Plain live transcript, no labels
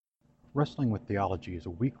Wrestling with Theology is a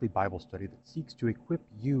weekly Bible study that seeks to equip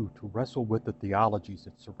you to wrestle with the theologies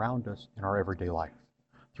that surround us in our everyday life.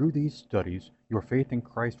 Through these studies, your faith in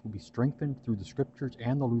Christ will be strengthened through the Scriptures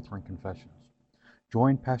and the Lutheran confessions.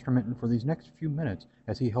 Join Pastor Minton for these next few minutes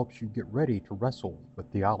as he helps you get ready to wrestle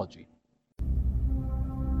with theology.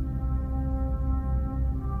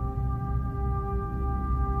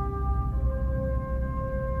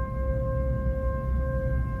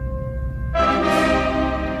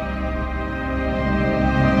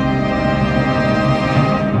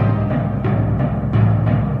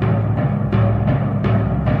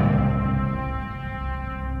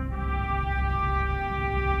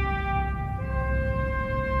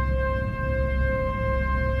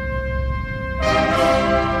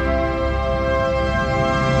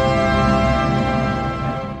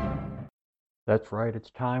 That's right,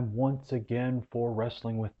 it's time once again for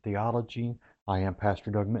Wrestling with Theology. I am Pastor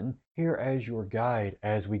Doug Minton, here as your guide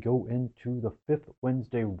as we go into the Fifth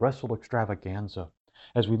Wednesday Wrestle Extravaganza,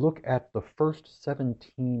 as we look at the first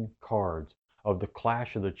 17 cards of the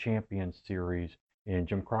Clash of the Champions series in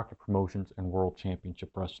Jim Crockett Promotions and World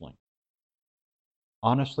Championship Wrestling.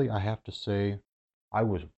 Honestly, I have to say, I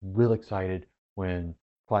was real excited when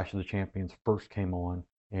Clash of the Champions first came on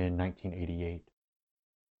in 1988.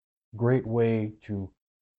 Great way to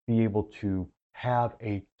be able to have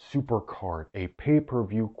a super card, a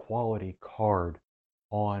pay-per-view quality card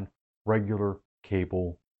on regular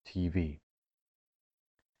cable TV.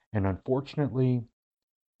 And unfortunately,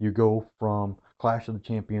 you go from Clash of the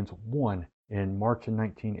Champions 1 in March of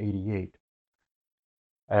 1988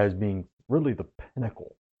 as being really the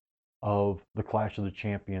pinnacle of the Clash of the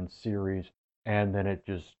Champions series, and then it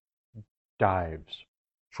just dives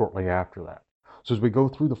shortly after that. So as we go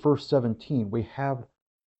through the first 17, we have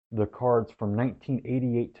the cards from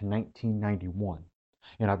 1988 to 1991.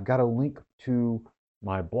 And I've got a link to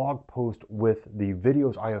my blog post with the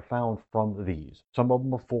videos I have found from these. Some of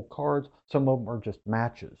them are full cards, some of them are just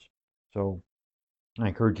matches. So I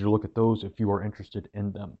encourage you to look at those if you are interested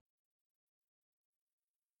in them.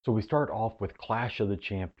 So we start off with Clash of the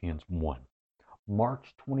Champions 1,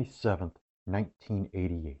 March 27th,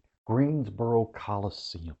 1988, Greensboro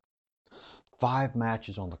Coliseum. 5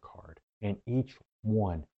 matches on the card, and each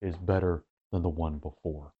one is better than the one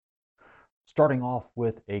before. Starting off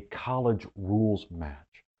with a college rules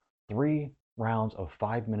match. 3 rounds of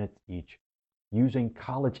 5 minutes each, using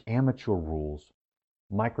college amateur rules,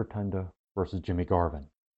 Mike Rotunda versus Jimmy Garvin.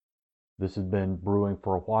 This has been brewing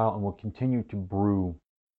for a while and will continue to brew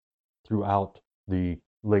throughout the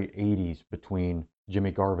late 80s between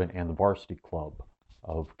Jimmy Garvin and the Varsity Club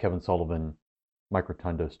of Kevin Sullivan, Mike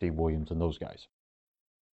Rotunda, Steve Williams, and those guys.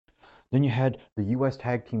 Then you had the U.S.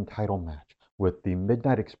 Tag Team title match with the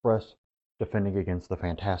Midnight Express defending against the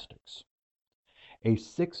Fantastics. A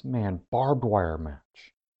 6-man barbed wire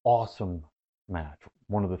match. Awesome match.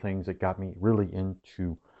 One of the things that got me really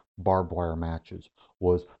into barbed wire matches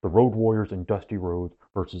was the Road Warriors and Dusty Rhodes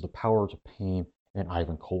versus the Powers of Pain and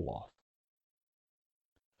Ivan Koloff.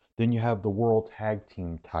 Then you have the World Tag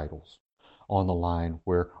Team titles on the line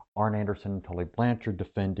where Arn Anderson and Tully Blanchard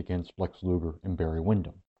defend against Lex Luger and Barry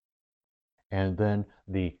Windham. And then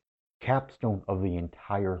the capstone of the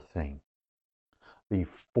entire thing, the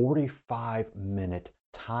 45-minute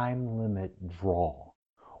time limit draw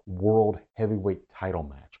World Heavyweight title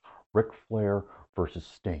match, Ric Flair versus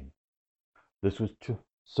Sting. This was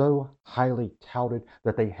so highly touted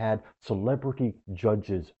that they had celebrity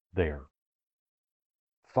judges there.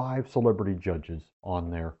 5 celebrity judges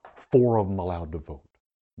on there, 4 of them allowed to vote,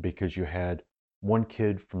 because you had one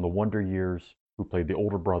kid from the Wonder Years who played the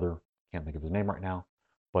older brother, can't think of his name right now,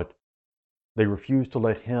 but they refused to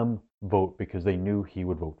let him vote because they knew he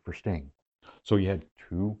would vote for Sting. So you had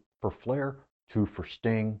 2 for Flair, 2 for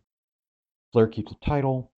Sting. Flair keeps the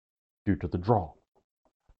title due to the draw.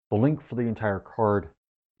 The link for the entire card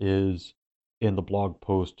is in the blog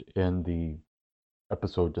post in the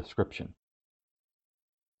episode description.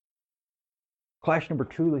 Clash number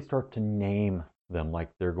 2, they start to name them like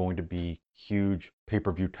they're going to be huge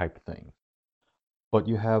pay-per-view type things. But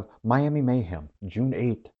you have Miami Mayhem, June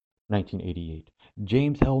 8th, 1988.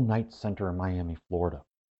 James L. Knight Center in Miami, Florida.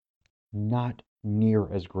 Not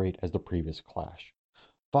near as great as the previous Clash.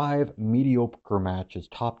 5 mediocre matches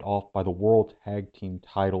topped off by the World Tag Team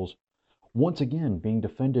titles, once again being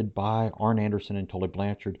defended by Arn Anderson and Tully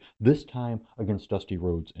Blanchard, this time against Dusty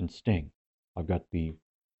Rhodes and Sting. I've got the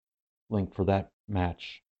link for that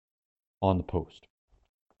match on the post.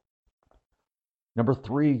 Number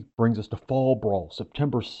 3 brings us to Fall Brawl,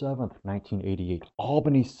 September 7th, 1988,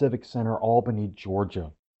 Albany Civic Center, Albany,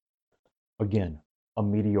 Georgia. Again, a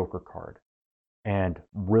mediocre card. And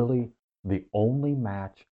really, the only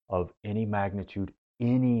match of any magnitude,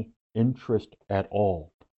 any interest at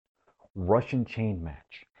all. Russian chain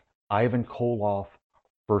match. Ivan Koloff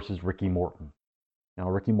versus Ricky Morton. Now,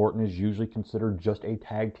 Ricky Morton is usually considered just a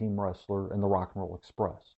tag team wrestler in the Rock and Roll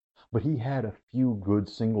Express, but he had a few good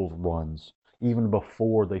singles runs even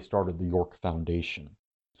before they started the York Foundation.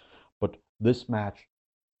 But this match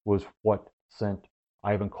was what sent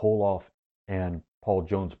Ivan Koloff and Paul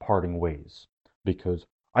Jones parting ways, because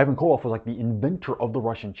Ivan Koloff was like the inventor of the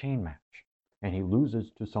Russian chain match, and he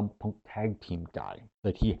loses to some punk tag team guy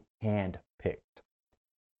that he handpicked.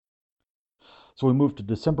 So we move to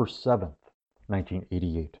December 7th,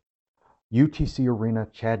 1988. UTC Arena,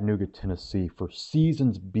 Chattanooga, Tennessee for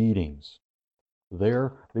Seasons Beatings.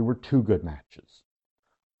 There, they were two good matches.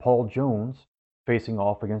 Paul Jones facing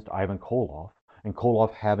off against Ivan Koloff, and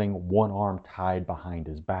Koloff having one arm tied behind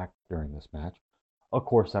his back during this match. Of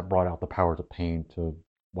course, that brought out the powers of pain to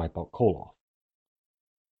wipe out Koloff.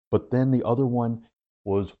 But then the other one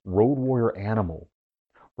was Road Warrior Animal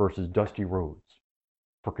versus Dusty Rhodes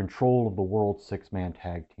for control of the World Six-Man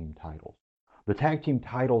Tag Team titles. The tag team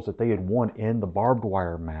titles that they had won in the barbed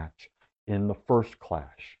wire match in the first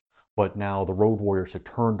clash. But now the Road Warriors had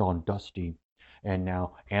turned on Dusty, and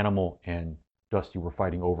now Animal and Dusty were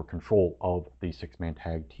fighting over control of the six-man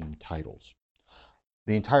tag team titles.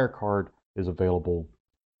 The entire card is available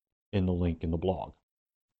in the link in the blog.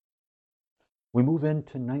 We move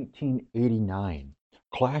into 1989.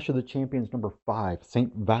 Clash of the Champions number 5,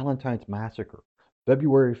 St. Valentine's Massacre,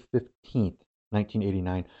 February 15th,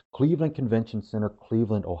 1989, Cleveland Convention Center,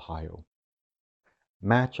 Cleveland, Ohio.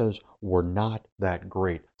 Matches were not that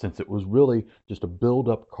great, since it was really just a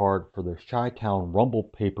build-up card for the Chi-Town Rumble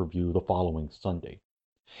pay-per-view the following Sunday.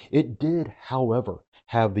 It did, however,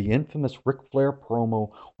 have the infamous Ric Flair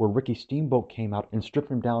promo where Ricky Steamboat came out and stripped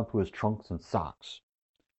him down to his trunks and socks.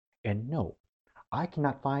 And no, I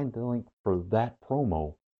cannot find the link for that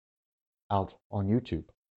promo out on YouTube.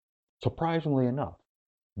 Surprisingly enough,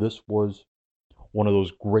 this was one of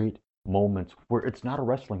those great moments where it's not a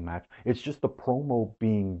wrestling match, it's just the promo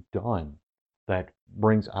being done that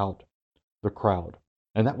brings out the crowd.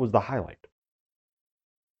 And that was the highlight.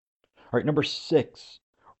 All right, number 6,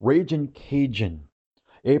 Ragin' Cajun,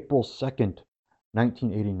 April 2nd,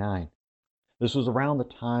 1989. This was around the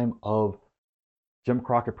time of Jim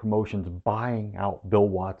Crockett Promotions buying out Bill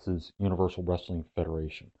Watts' Universal Wrestling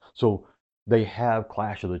Federation. So they have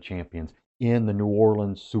Clash of the Champions in the New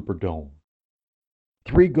Orleans Superdome.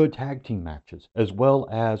 3 good tag team matches, as well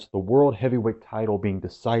as the World Heavyweight title being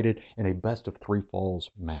decided in a best of 3 falls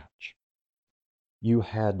match. You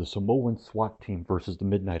had the Samoan SWAT team versus the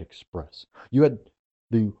Midnight Express. You had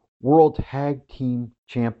the World Tag Team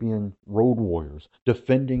Champion Road Warriors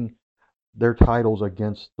defending their titles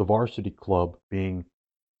against the Varsity Club, being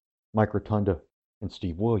Mike Rotunda and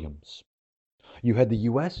Steve Williams. You had the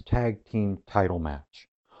U.S. Tag Team title match,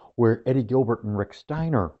 where Eddie Gilbert and Rick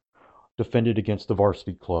Steiner defended against the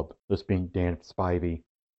Varsity Club, this being Dan Spivey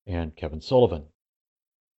and Kevin Sullivan.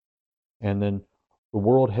 And then the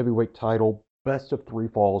World Heavyweight title best of 3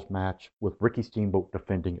 falls match with Ricky Steamboat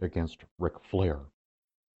defending against Ric Flair.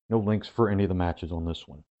 No links for any of the matches on this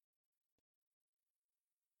one.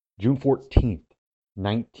 June 14th,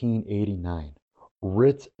 1989.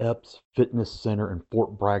 Ritz Epps Fitness Center in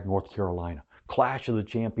Fort Bragg, North Carolina. Clash of the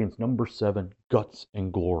Champions number 7, Guts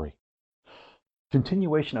and Glory.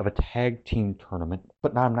 Continuation of a tag team tournament,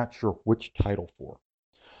 but I'm not sure which title for.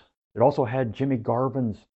 It also had Jimmy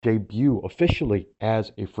Garvin's debut officially as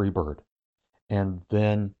a Freebird. And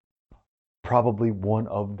then probably one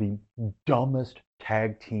of the dumbest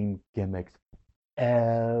tag team gimmicks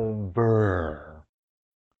ever.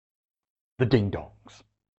 The Ding Dongs.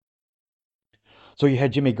 So you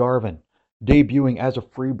had Jimmy Garvin debuting as a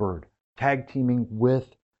Freebird, tag teaming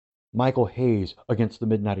with Michael Hayes against the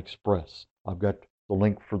Midnight Express. I've got the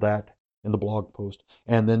link for that in the blog post.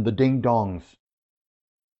 And then the Ding Dongs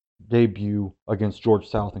debut against George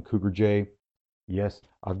South and Cougar J. Yes,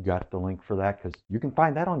 I've got the link for that because you can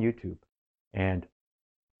find that on YouTube. And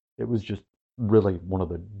it was just really one of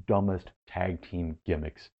the dumbest tag team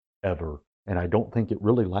gimmicks ever. And I don't think it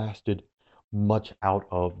really lasted much out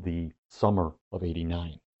of the summer of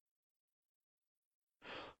 '89.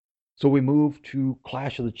 So we move to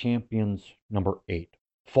Clash of the Champions number 8,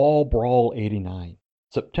 Fall Brawl '89,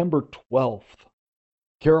 September 12th,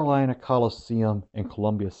 Carolina Coliseum in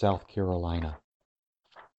Columbia, South Carolina.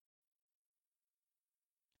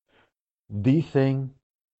 The thing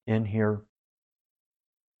in here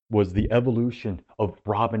was the evolution of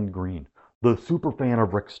Robin Green, the super fan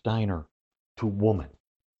of Rick Steiner, to woman.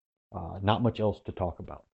 Not much else to talk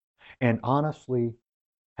about. And honestly,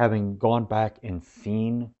 having gone back and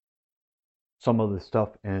seen some of the stuff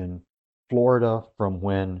in Florida from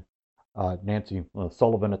when Nancy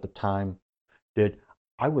Sullivan at the time did,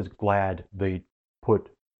 I was glad they put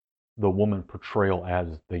the woman portrayal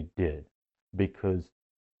as they did, because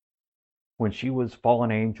when she was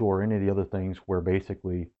Fallen Angel or any of the other things where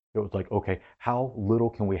basically it was like, okay, how little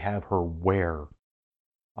can we have her wear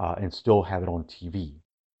and still have it on TV?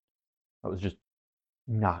 That was just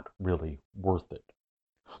not really worth it.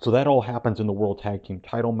 So that all happens in the World Tag Team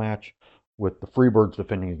title match with the Freebirds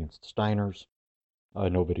defending against the Steiners.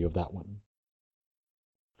 No video of that one.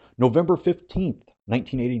 November 15th,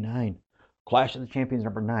 1989, Clash of the Champions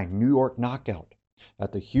number 9, New York Knockout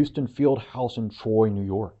at the Houston Field House in Troy, New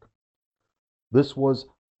York. This was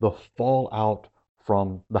the fallout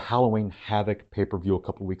from the Halloween Havoc pay-per-view a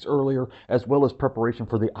couple weeks earlier, as well as preparation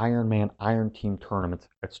for the Iron Man Iron Team tournaments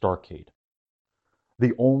at Starrcade.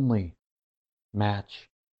 The only match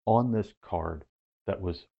on this card that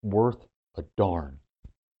was worth a darn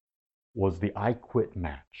was the I Quit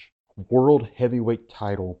match. World Heavyweight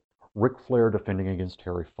title, Ric Flair defending against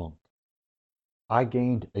Terry Funk. I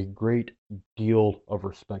gained a great deal of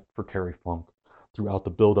respect for Terry Funk throughout the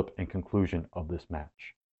build-up and conclusion of this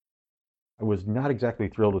match. I was not exactly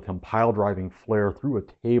thrilled with him pile driving Flair through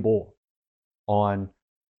a table on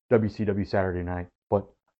WCW Saturday Night, but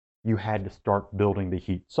you had to start building the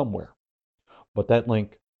heat somewhere. But that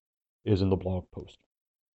link is in the blog post.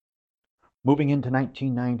 Moving into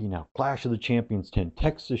 1990 now, Clash of the Champions 10,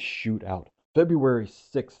 Texas Shootout, February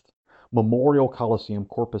 6th, Memorial Coliseum,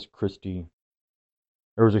 Corpus Christi.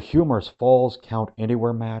 There was a humorous Falls Count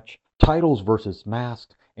Anywhere match, titles versus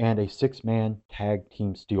masks, and a 6-man tag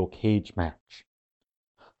team steel cage match.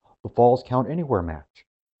 The Falls Count Anywhere match,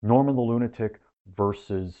 Norman the Lunatic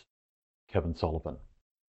versus Kevin Sullivan.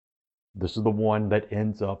 This is the one that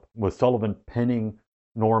ends up with Sullivan pinning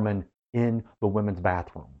Norman in the women's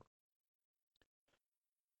bathroom.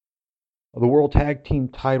 The World Tag Team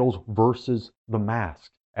titles versus the Mask,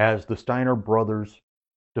 as the Steiner brothers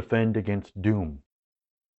defend against Doom.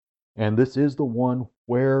 And this is the one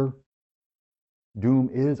where Doom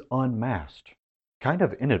is unmasked, kind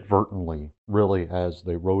of inadvertently, really, as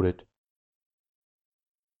they wrote it.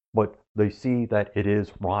 But they see that it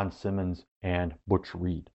is Ron Simmons and Butch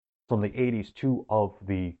Reed from the 80s, two of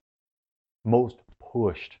the most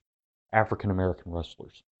pushed African American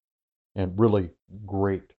wrestlers, and really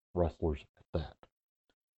great wrestlers at that.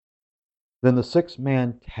 Then the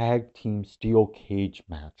 6-man tag team steel cage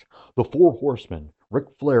match. The Four Horsemen, Ric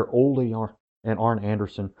Flair, Ole and Arn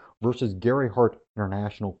Anderson versus Gary Hart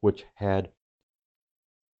International, which had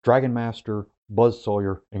Dragon Master, Buzz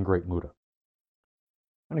Sawyer, and Great Muta.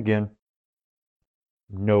 And again,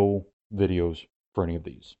 no videos for any of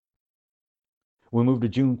these. We move to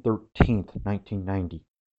June 13th, 1990.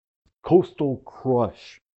 Coastal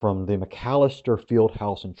Crush from the McAllister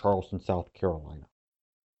Fieldhouse in Charleston, South Carolina.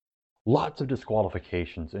 Lots of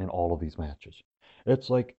disqualifications in all of these matches. It's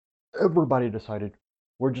like everybody decided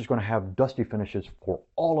we're just going to have dusty finishes for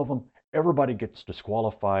all of them. Everybody gets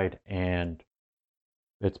disqualified, and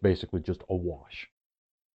it's basically just a wash.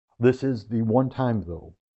 This is the one time,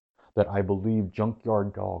 though, that I believe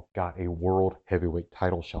Junkyard Dog got a World Heavyweight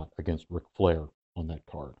title shot against Ric Flair on that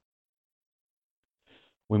card.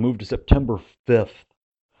 We move to September 5th.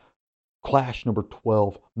 Clash number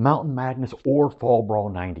 12, Mountain Madness or Fall Brawl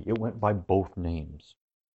 90. It went by both names.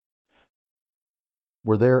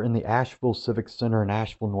 We're there in the Asheville Civic Center in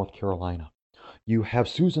Asheville, North Carolina. You have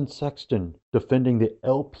Susan Sexton defending the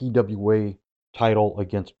LPWA title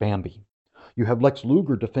against Bambi. You have Lex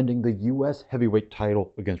Luger defending the U.S. heavyweight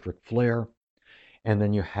title against Ric Flair. And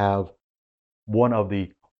then you have one of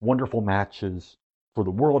the wonderful matches for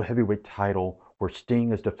the World Heavyweight title where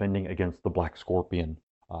Sting is defending against the Black Scorpion.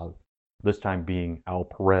 This time being Al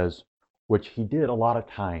Perez, which he did a lot of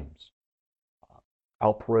times.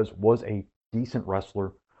 Al Perez was a decent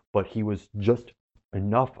wrestler, but he was just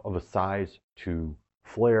enough of a size to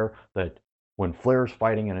Flair that when Flair's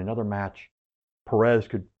fighting in another match, Perez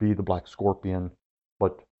could be the Black Scorpion,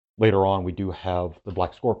 but later on we do have the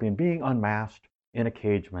Black Scorpion being unmasked in a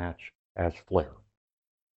cage match as Flair.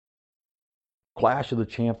 Clash of the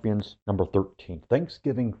Champions number 13,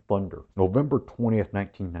 Thanksgiving Thunder, November 20th,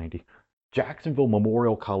 1990. Jacksonville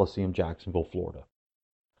Memorial Coliseum, Jacksonville, Florida.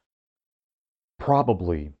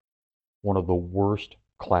 Probably one of the worst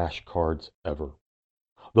Clash cards ever.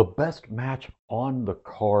 The best match on the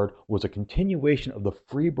card was a continuation of the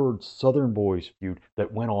Freebird Southern Boys feud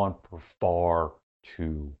that went on for far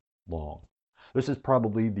too long. This is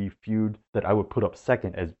probably the feud that I would put up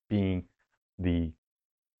second as being the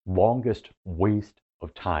longest waste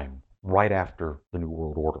of time right after the New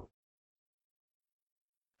World Order.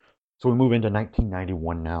 So we move into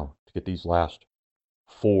 1991 now to get these last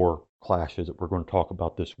 4 clashes that we're going to talk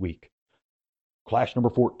about this week. Clash number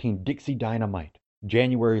 14, Dixie Dynamite,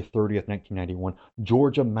 January 30th, 1991,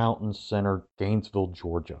 Georgia Mountain Center, Gainesville,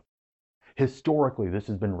 Georgia. Historically, this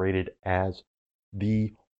has been rated as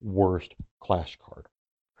the worst Clash card.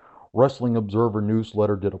 Wrestling Observer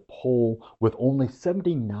Newsletter did a poll with only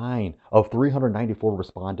 79 of 394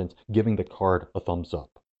 respondents giving the card a thumbs up.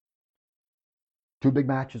 2 big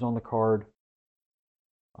matches on the card.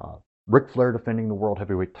 Ric Flair defending the World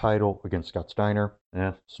Heavyweight title against Scott Steiner.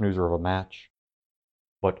 Snoozer of a match.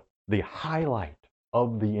 But the highlight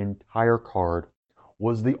of the entire card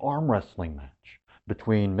was the arm wrestling match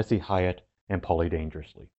between Missy Hyatt and Paulie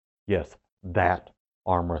Dangerously. Yes, that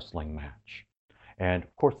arm wrestling match. And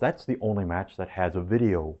of course, that's the only match that has a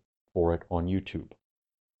video for it on YouTube.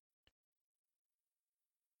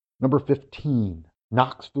 Number 15,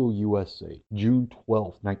 Knoxville, USA, June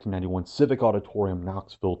 12th, 1991, Civic Auditorium,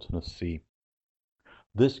 Knoxville, Tennessee.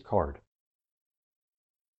 This card,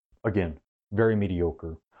 again, very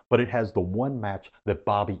mediocre, but it has the one match that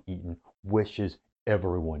Bobby Eaton wishes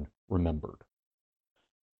everyone remembered.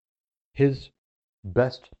 His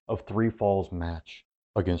best of 3 falls match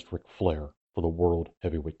against Ric Flair for the World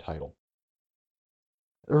Heavyweight title.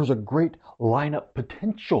 There's a great lineup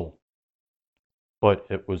potential, but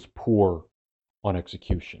it was poor on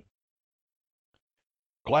execution.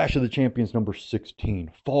 Clash of the Champions number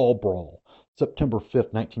 16, Fall Brawl, September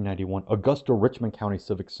 5th, 1991, Augusta, Richmond County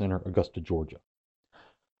Civic Center, Augusta, Georgia.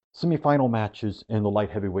 Semifinal matches in the light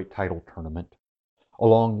heavyweight title tournament,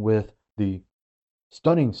 along with the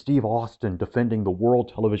stunning Steve Austin defending the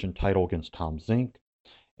world television title against Tom Zink,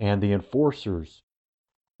 and the Enforcers,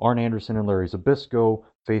 Arn Anderson and Larry Zbyszko,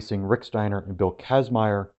 facing Rick Steiner and Bill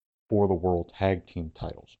Kazmaier for the world tag team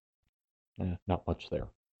titles. Not much there.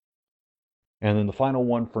 And then the final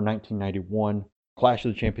one for 1991, Clash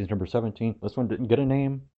of the Champions number 17. This one didn't get a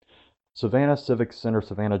name. Savannah Civic Center,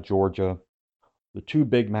 Savannah, Georgia. The 2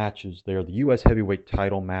 big matches there, the U.S. heavyweight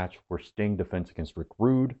title match where Sting defends against Rick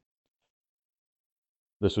Rude.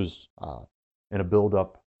 This was in a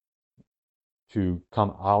build-up to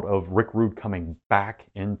come out of Rick Rude coming back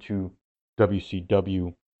into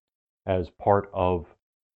WCW as part of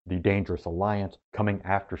the Dangerous Alliance, coming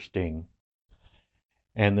after Sting.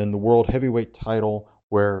 And then the World Heavyweight title,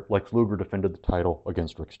 where Lex Luger defended the title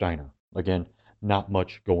against Rick Steiner. Again, not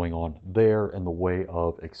much going on there in the way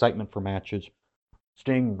of excitement for matches.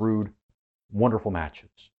 Sting, Rude, wonderful matches.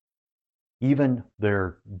 Even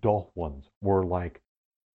their dull ones were like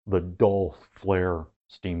the dull Flair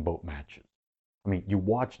Steamboat matches. I mean, you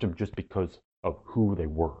watched them just because of who they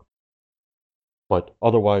were. But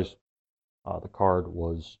otherwise, the card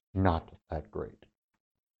was not that great.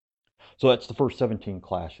 So that's the first 17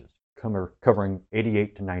 clashes, covering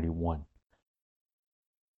 88 to 91.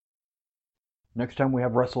 Next time we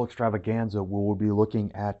have Wrestle Extravaganza, we will be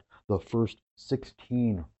looking at the first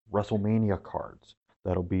 16 WrestleMania cards.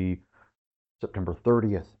 That'll be September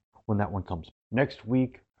 30th when that one comes. Next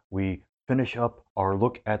week, we finish up our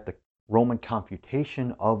look at the Roman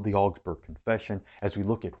confutation of the Augsburg Confession as we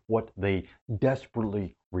look at what they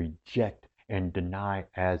desperately reject and deny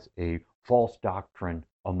as a false doctrine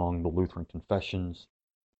among the Lutheran confessions,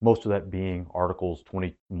 most of that being Articles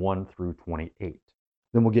 21 through 28.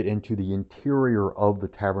 Then we'll get into the interior of the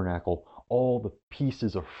tabernacle, all the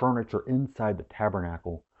pieces of furniture inside the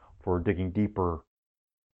tabernacle for digging deeper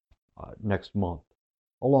next month,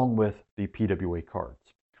 along with the PWA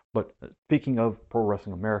cards. But speaking of Pro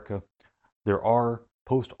Wrestling America, there are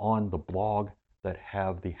posts on the blog that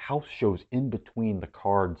have the house shows in between the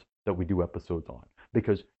cards that we do episodes on,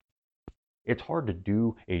 because it's hard to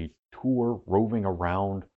do a tour roving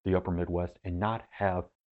around the upper Midwest and not have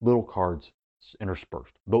little cards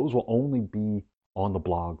interspersed. Those will only be on the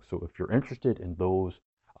blog. So if you're interested in those,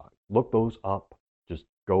 look those up. Just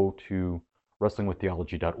go to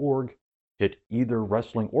wrestlingwiththeology.org, hit either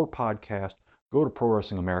wrestling or podcast, go to Pro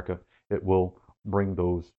Wrestling America. It will bring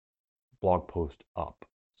those blog posts up.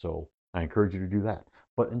 So I encourage you to do that.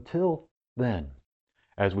 But until then,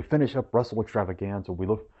 as we finish up Wrestle Extravaganza, we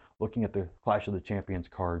looking at the Clash of the Champions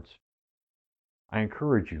cards, I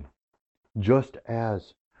encourage you, just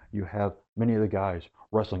as you have many of the guys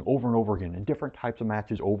wrestling over and over again in different types of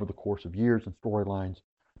matches over the course of years and storylines,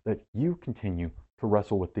 that you continue to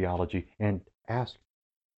wrestle with theology and ask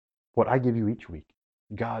what I give you each week.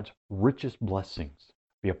 God's richest blessings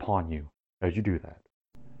be upon you as you do that.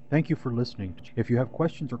 Thank you for listening. If you have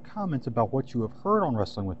questions or comments about what you have heard on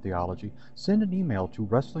Wrestling with Theology, send an email to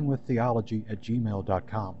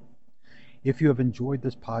wrestlingwiththeology@gmail.com. If you have enjoyed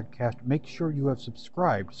this podcast, make sure you have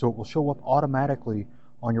subscribed so it will show up automatically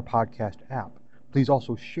on your podcast app. Please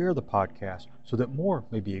also share the podcast so that more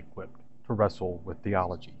may be equipped to wrestle with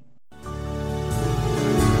theology.